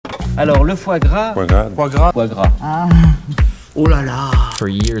Alors, le foie gras. Foie gras. Foie gras. Foie gras. Ah. Oh la la. For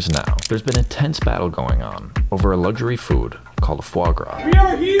years now, there's been a tense battle going on over a luxury food called foie gras. We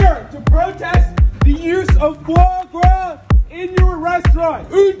are here to protest the use of foie gras in your restaurant.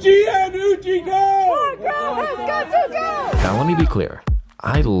 UGN, UG go! Foie gras has got to go! Now let me be clear.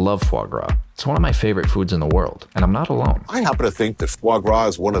 I love foie gras. It's one of my favorite foods in the world, and I'm not alone. I happen to think that foie gras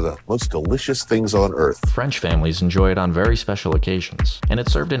is one of the most delicious things on earth. French families enjoy it on very special occasions, and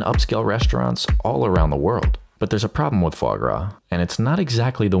it's served in upscale restaurants all around the world. But there's a problem with foie gras, and it's not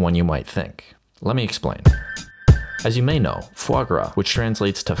exactly the one you might think. Let me explain. As you may know, foie gras, which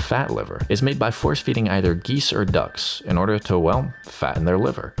translates to fat liver, is made by force-feeding either geese or ducks in order to, well, fatten their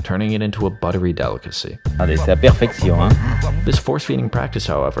liver, turning it into a buttery delicacy. C'est la perfection, hein? This force-feeding practice,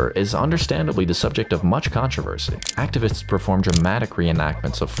 however, is understandably the subject of much controversy. Activists perform dramatic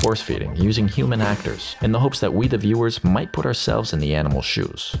reenactments of force-feeding using human actors in the hopes that we, the viewers, might put ourselves in the animal's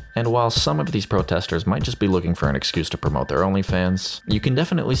shoes. And while some of these protesters might just be looking for an excuse to promote their OnlyFans, you can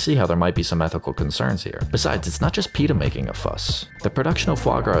definitely see how there might be some ethical concerns here. Besides, it's not just PETA making a fuss. The production of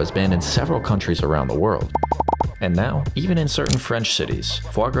foie gras is banned in several countries around the world. And now, even in certain French cities,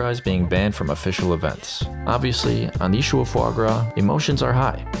 foie gras is being banned from official events. Obviously, on the issue of foie gras, emotions are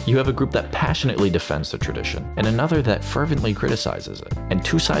high. You have a group that passionately defends the tradition, and another that fervently criticizes it. And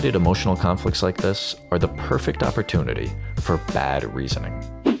two-sided emotional conflicts like this are the perfect opportunity for bad reasoning.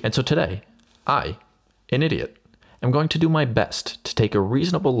 And so today, I, an idiot, I'm going to do my best to take a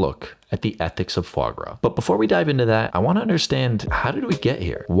reasonable look at the ethics of foie gras. But before we dive into that, I want to understand, how did we get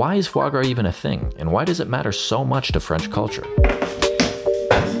here? Why is foie gras even a thing? And why does it matter so much to French culture?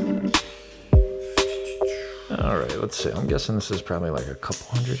 All right, let's see. I'm guessing this is probably like a couple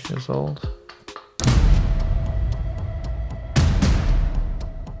hundred years old.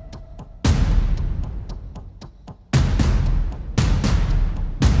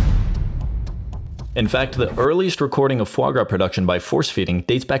 In fact, the earliest recording of foie gras production by force feeding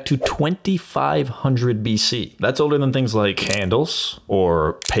dates back to 2500 BC. That's older than things like candles,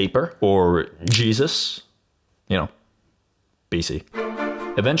 or paper, or Jesus. You know, BC.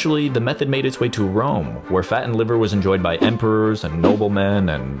 Eventually, the method made its way to Rome, where fattened liver was enjoyed by emperors and noblemen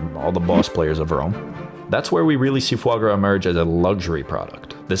and all the boss players of Rome. That's where we really see foie gras emerge as a luxury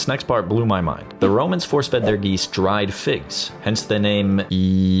product. This next part blew my mind. The Romans force-fed their geese dried figs, hence the name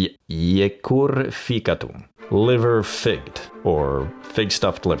iecur ficatum, liver figged, or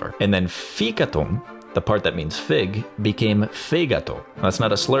fig-stuffed liver. And then ficatum, the part that means fig, became fegato. That's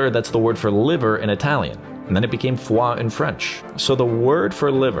not a slur, that's the word for liver in Italian. And then it became foie in French. So the word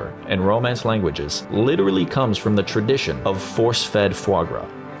for liver in Romance languages literally comes from the tradition of force-fed foie gras.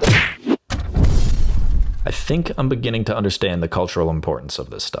 I think I'm beginning to understand the cultural importance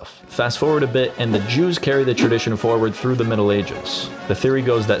of this stuff. Fast forward a bit, and the Jews carry the tradition forward through the Middle Ages. The theory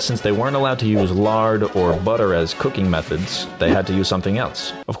goes that since they weren't allowed to use lard or butter as cooking methods, they had to use something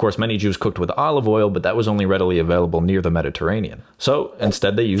else. Of course, many Jews cooked with olive oil, but that was only readily available near the Mediterranean. So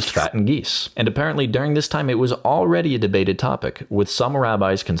instead they used fattened geese. And apparently during this time it was already a debated topic, with some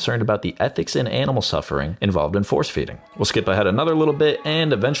rabbis concerned about the ethics and animal suffering involved in force feeding. We'll skip ahead another little bit,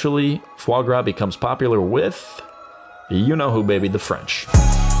 and eventually foie gras becomes popular with, you know who, baby, the French.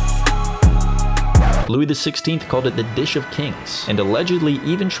 Louis XVI called it the dish of kings, and allegedly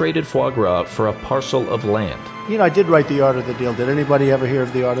even traded foie gras for a parcel of land. You know, I did write The Art of the Deal. Did anybody ever hear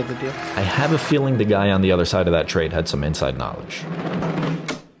of The Art of the Deal? I have a feeling the guy on the other side of that trade had some inside knowledge.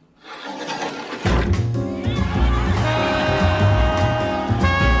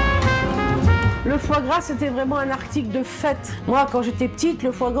 Le foie gras, c'était vraiment un article de fête. Moi, quand j'étais petite,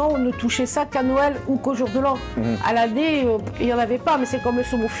 le foie gras, on ne touchait ça qu'à Noël ou qu'au jour de l'an. À l'année, il n'y en avait pas, mais c'est comme le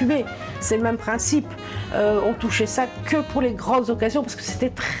saumon fumé. C'est le même principe. On touchait ça que pour les grandes occasions parce que c'était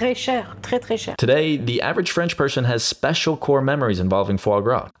très cher, très très cher. Today, the average French person has special core memories involving foie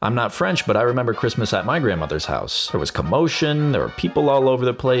gras. I'm not French, but I remember Christmas at my grandmother's house. There was commotion, there were people all over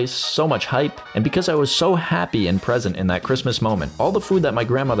the place, so much hype, and because I was so happy and present in that Christmas moment, all the food that my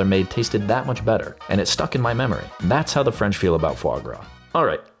grandmother made tasted that much better, and it stuck in my memory. That's how the French feel about foie gras.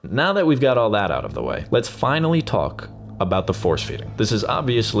 Alright, now that we've got all that out of the way, let's finally talk about the force feeding. This is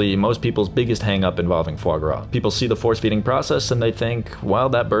obviously most people's biggest hang-up involving foie gras. People see the force feeding process and they think, well,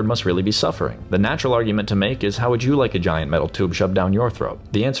 that bird must really be suffering. The natural argument to make is, how would you like a giant metal tube shoved down your throat?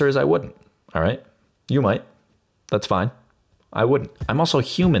 The answer is I wouldn't. Alright? You might. That's fine. I wouldn't. I'm also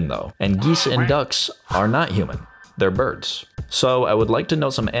human though, and geese and ducks are not human. They're birds. So I would like to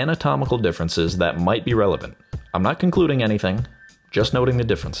note some anatomical differences that might be relevant. I'm not concluding anything, just noting the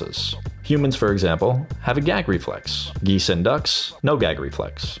differences. Humans, for example, have a gag reflex. Geese and ducks, no gag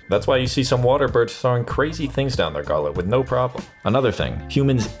reflex. That's why you see some water birds throwing crazy things down their gullet with no problem. Another thing,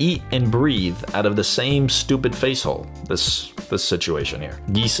 humans eat and breathe out of the same stupid face hole. This situation here.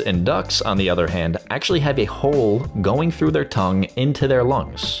 Geese and ducks, on the other hand, actually have a hole going through their tongue into their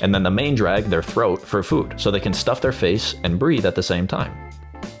lungs, and then the main drag, their throat, for food, so they can stuff their face and breathe at the same time.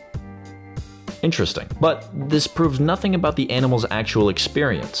 Interesting. But this proves nothing about the animal's actual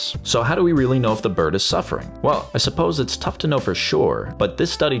experience. So how do we really know if the bird is suffering? Well, I suppose it's tough to know for sure, but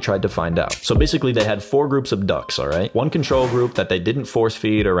this study tried to find out. So basically they had 4 groups of ducks, alright? One control group that they didn't force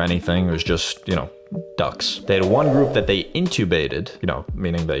feed or anything, it was just, you know, ducks. They had one group that they intubated, you know,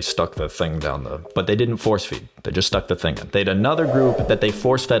 meaning they stuck the thing down but they didn't force feed. They just stuck the thing in. They had another group that they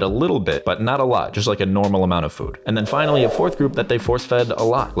force fed a little bit, but not a lot, just like a normal amount of food. And then finally a 4th group that they force fed a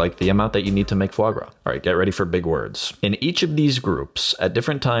lot, like the amount that you need to make foie gras. All right, get ready for big words. In each of these groups, at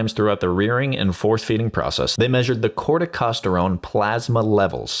different times throughout the rearing and force feeding process, they measured the corticosterone plasma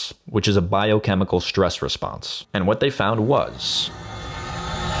levels, which is a biochemical stress response. And what they found was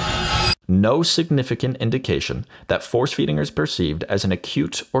no significant indication that force feeding is perceived as an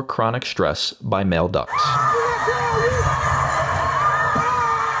acute or chronic stress by male ducks.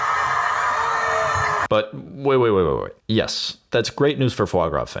 But wait. Yes, that's great news for foie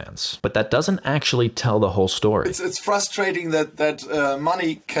gras fans, but that doesn't actually tell the whole story. It's frustrating that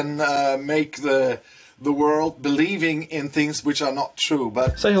money can make the world believing in things which are not true.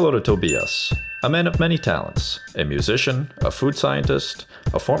 But say hello to Tobias, a man of many talents, a musician, a food scientist,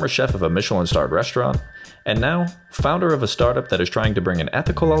 a former chef of a Michelin-starred restaurant, and now founder of a startup that is trying to bring an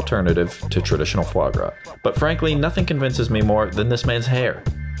ethical alternative to traditional foie gras. But frankly, nothing convinces me more than this man's hair.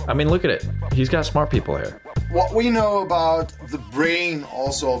 I mean, look at it. He's got smart people hair. What we know about the brain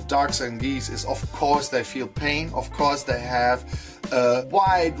also of ducks and geese is, of course, they feel pain. Of course, they have a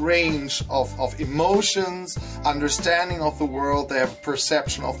wide range of emotions, understanding of the world, they have a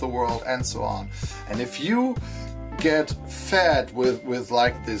perception of the world, and so on. And if you get fed with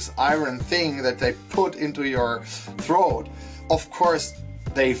like this iron thing that they put into your throat, of course,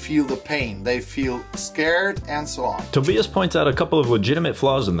 they feel the pain, they feel scared, and so on. Tobias points out a couple of legitimate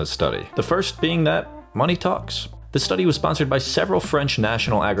flaws in this study. The first being that money talks. The study was sponsored by several French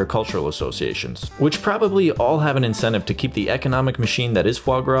national agricultural associations, which probably all have an incentive to keep the economic machine that is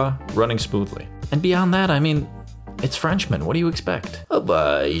foie gras running smoothly. And beyond that, I mean, it's Frenchmen, what do you expect? Oh,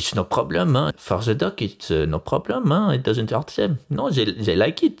 but it's no problem, huh? For the duck, it's no problem, huh? It doesn't hurt them. No, they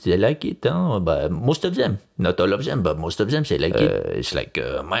like it, huh? But most of them. Not all of them, but most of them, they like it. It's like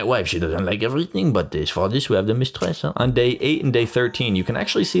my wife, she doesn't like everything, but for this we have the mistress, huh? On day 8 and day 13, you can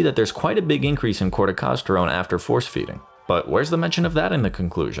actually see that there's quite a big increase in corticosterone after force feeding. But where's the mention of that in the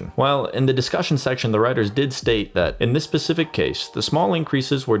conclusion? Well, in the discussion section, the writers did state that in this specific case, the small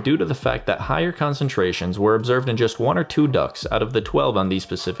increases were due to the fact that higher concentrations were observed in just 1 or 2 ducks out of the 12 on these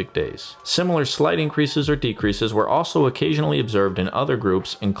specific days. Similar slight increases or decreases were also occasionally observed in other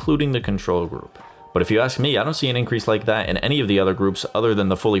groups, including the control group. But if you ask me, I don't see an increase like that in any of the other groups other than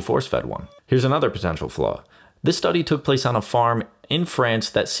the fully force-fed one. Here's another potential flaw. This study took place on a farm in France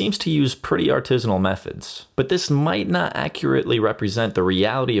that seems to use pretty artisanal methods, but this might not accurately represent the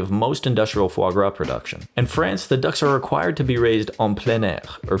reality of most industrial foie gras production. In France, the ducks are required to be raised en plein air,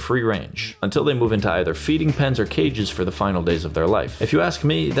 or free range, until they move into either feeding pens or cages for the final days of their life. If you ask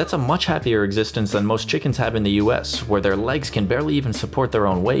me, that's a much happier existence than most chickens have in the US, where their legs can barely even support their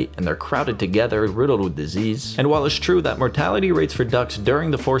own weight, and they're crowded together, riddled with disease. And while it's true that mortality rates for ducks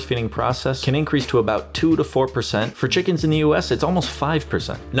during the force feeding process can increase to about 2 to 4%, for chickens in the US, it's almost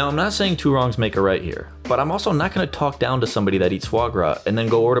 5%. Now, I'm not saying 2 wrongs make a right here, but I'm also not going to talk down to somebody that eats foie gras and then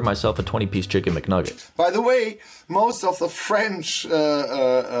go order myself a 20-piece chicken McNugget. By the way, most of the French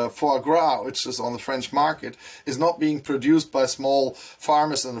foie gras, which is on the French market, is not being produced by small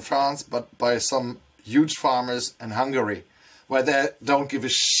farmers in France, but by some huge farmers in Hungary, where they don't give a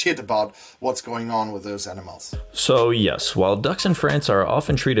shit about what's going on with those animals. So yes, while ducks in France are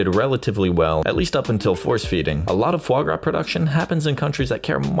often treated relatively well, at least up until force feeding, a lot of foie gras production happens in countries that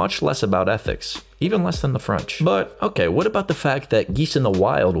care much less about ethics, even less than the French. But okay, what about the fact that geese in the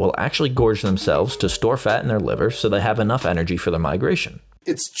wild will actually gorge themselves to store fat in their liver so they have enough energy for their migration?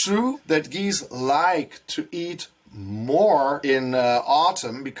 It's true that geese like to eat more in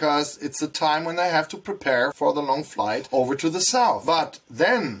autumn because it's the time when they have to prepare for the long flight over to the south. But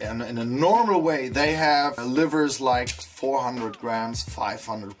then in a normal way they have livers like 400 grams,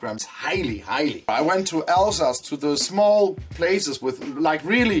 500 grams, highly. I went to Alsace, to the small places with like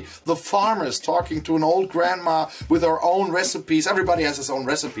really the farmers talking to an old grandma with her own recipes. Everybody has his own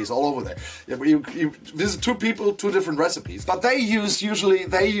recipes all over there. You visit two people, two different recipes. But they use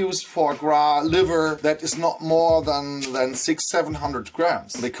foie gras liver that is not more than 600-700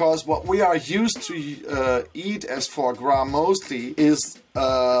 grams. Because what we are used to eat as foie gras mostly is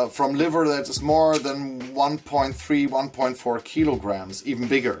from liver that is more than 1.3, 1.4 kilograms, even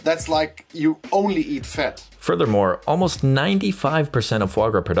bigger. That's like you only eat fat. Furthermore, almost 95% of foie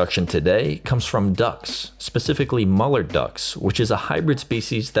gras production today comes from ducks, specifically mullard ducks, which is a hybrid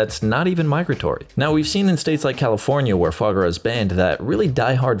species that's not even migratory. Now, we've seen in states like California where foie gras is banned that really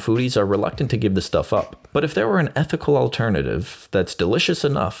die-hard foodies are reluctant to give the stuff up. But if there were an ethical alternative that's delicious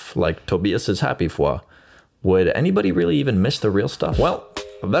enough, like Tobias's Happy Foie, would anybody really even miss the real stuff? Well,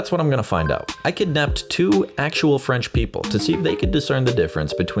 that's what I'm gonna find out. I kidnapped two actual French people to see if they could discern the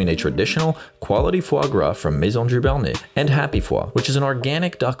difference between a traditional quality foie gras from Maison du Bernet and Happy Foie, which is an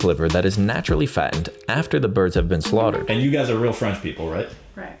organic duck liver that is naturally fattened after the birds have been slaughtered. And you guys are real French people, right?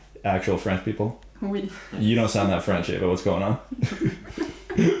 Right. Actual French people? Oui. You don't sound that French, Ava. What's going on?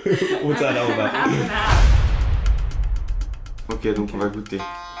 What's that all about? Half and half. Ok, donc on va goûter.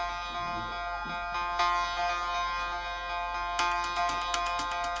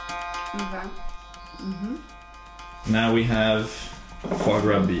 Okay. Now we have foie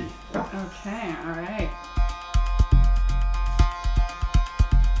gras B. Okay, alright.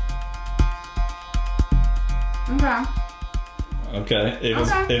 Okay,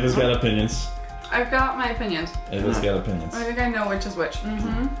 Ava's got opinions. I've got my opinions. Ava's got opinions. I think I know which is which.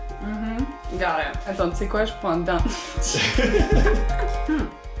 Got it. Attends, c'est quoi, je prends dedans.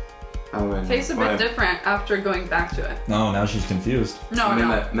 Ah ouais. Tastes a bit different after going back to it. No, now she's confused. No,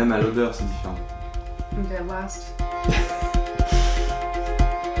 Même à l'odeur, c'est différent. Okay, last.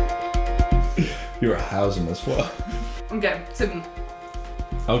 You're a house in this foie. Okay, c'est bon.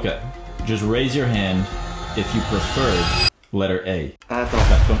 Okay, just raise your hand if you preferred letter A. Ah,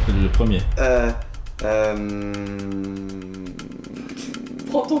 attends. Le premier.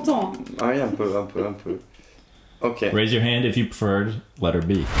 Prends ton temps. Ah oui, un peu. Ok. Raise your hand if you preferred letter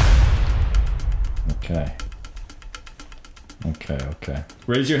B. Okay.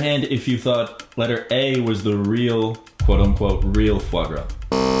 Raise your hand if you thought letter A was the real, quote-unquote, real foie gras.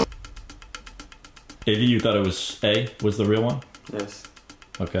 Eva, you thought it was A was the real one? Yes.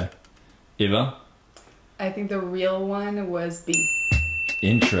 Okay. Eva? I think the real one was B.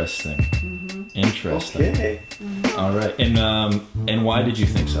 Interesting. Interesting. Okay. All right. And why did you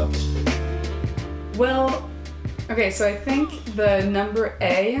think so? Well, okay, so I think the number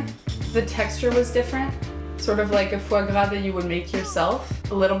A, the texture was different. Sort of like a foie gras that you would make yourself.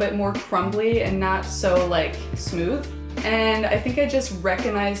 A little bit more crumbly and not so like smooth. And I think I just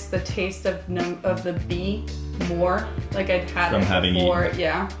recognized the taste of the B more. Like I'd had From it having before. eaten.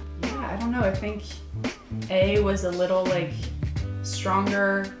 Yeah, I don't know. I think A was a little like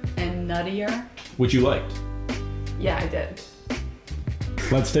stronger and nuttier. Which you liked? Yeah, I did.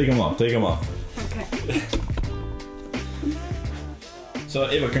 Let's take them off. Take them off. Okay.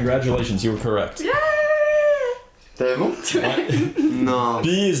 So Eva, congratulations. You were correct. Yay! T'es bon? Non.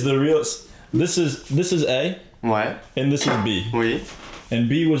 B is the real. This is A. Ouais. And this is B. Oui. And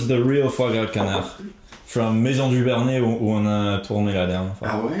B was the real foie gras canard from Maison du Bernet où on a tourné la dernière fois.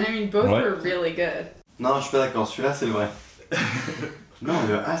 Ah ouais? I mean, both Ouais. were really good. Non, je suis pas d'accord. Celui-là, c'est le vrai. Non,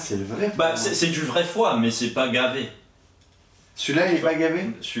 le A, c'est le vrai. Bah, c'est du vrai foie, mais c'est pas gavé. Celui-là, il est pas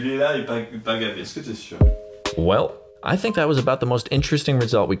gavé? Celui-là est pas gavé. Est-ce que t'es sûr? Well, I think that was about the most interesting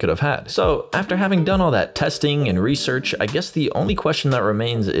result we could have had. So, after having done all that testing and research, I guess the only question that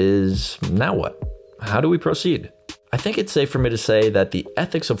remains is, now what? How do we proceed? I think it's safe for me to say that the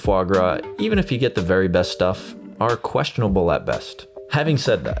ethics of foie gras, even if you get the very best stuff, are questionable at best. Having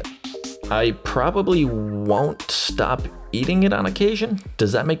said that, I probably won't stop eating it on occasion.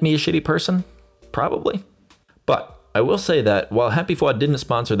 Does that make me a shitty person? Probably. But I will say that while Happy Foie didn't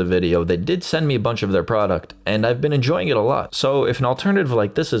sponsor the video, they did send me a bunch of their product, and I've been enjoying it a lot. So if an alternative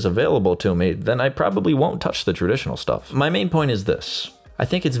like this is available to me, then I probably won't touch the traditional stuff. My main point is this. I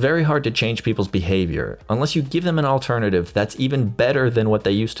think it's very hard to change people's behavior unless you give them an alternative that's even better than what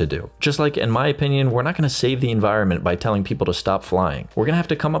they used to do. Just like, in my opinion, we're not going to save the environment by telling people to stop flying. We're going to have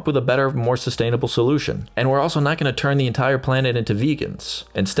to come up with a better, more sustainable solution. And we're also not going to turn the entire planet into vegans.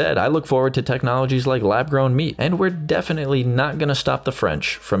 Instead, I look forward to technologies like lab-grown meat. And we're definitely not going to stop the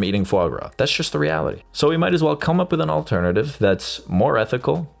French from eating foie gras. That's just the reality. So we might as well come up with an alternative that's more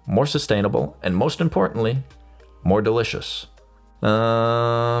ethical, more sustainable, and most importantly, more delicious.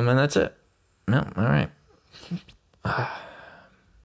 And that's it. No, all right.